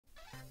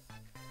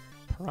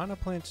Piranha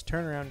Plant's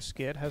turnaround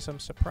skid has some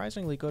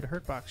surprisingly good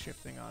hurtbox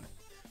shifting on it.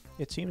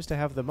 It seems to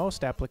have the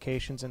most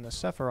applications in the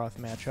Sephiroth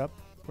matchup,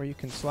 where you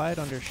can slide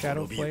under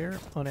Shadow Flare,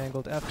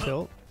 unangled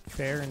F-tilt,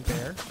 fair and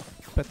bear,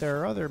 but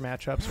there are other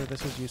matchups where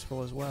this is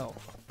useful as well.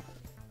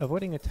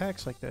 Avoiding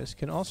attacks like this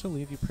can also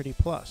leave you pretty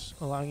plus,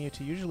 allowing you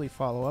to usually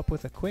follow up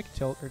with a quick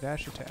tilt or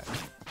dash attack.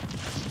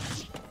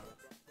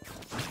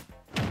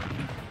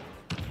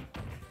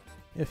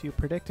 If you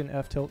predict an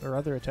F-tilt or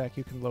other attack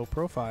you can low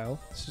profile,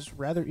 this is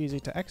rather easy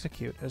to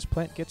execute as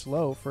Plant gets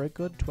low for a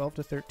good 12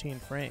 to 13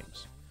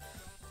 frames.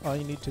 All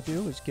you need to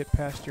do is get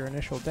past your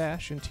initial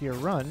dash into your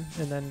run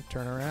and then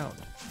turn around.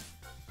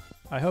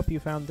 I hope you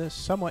found this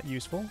somewhat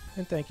useful,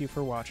 and thank you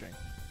for watching.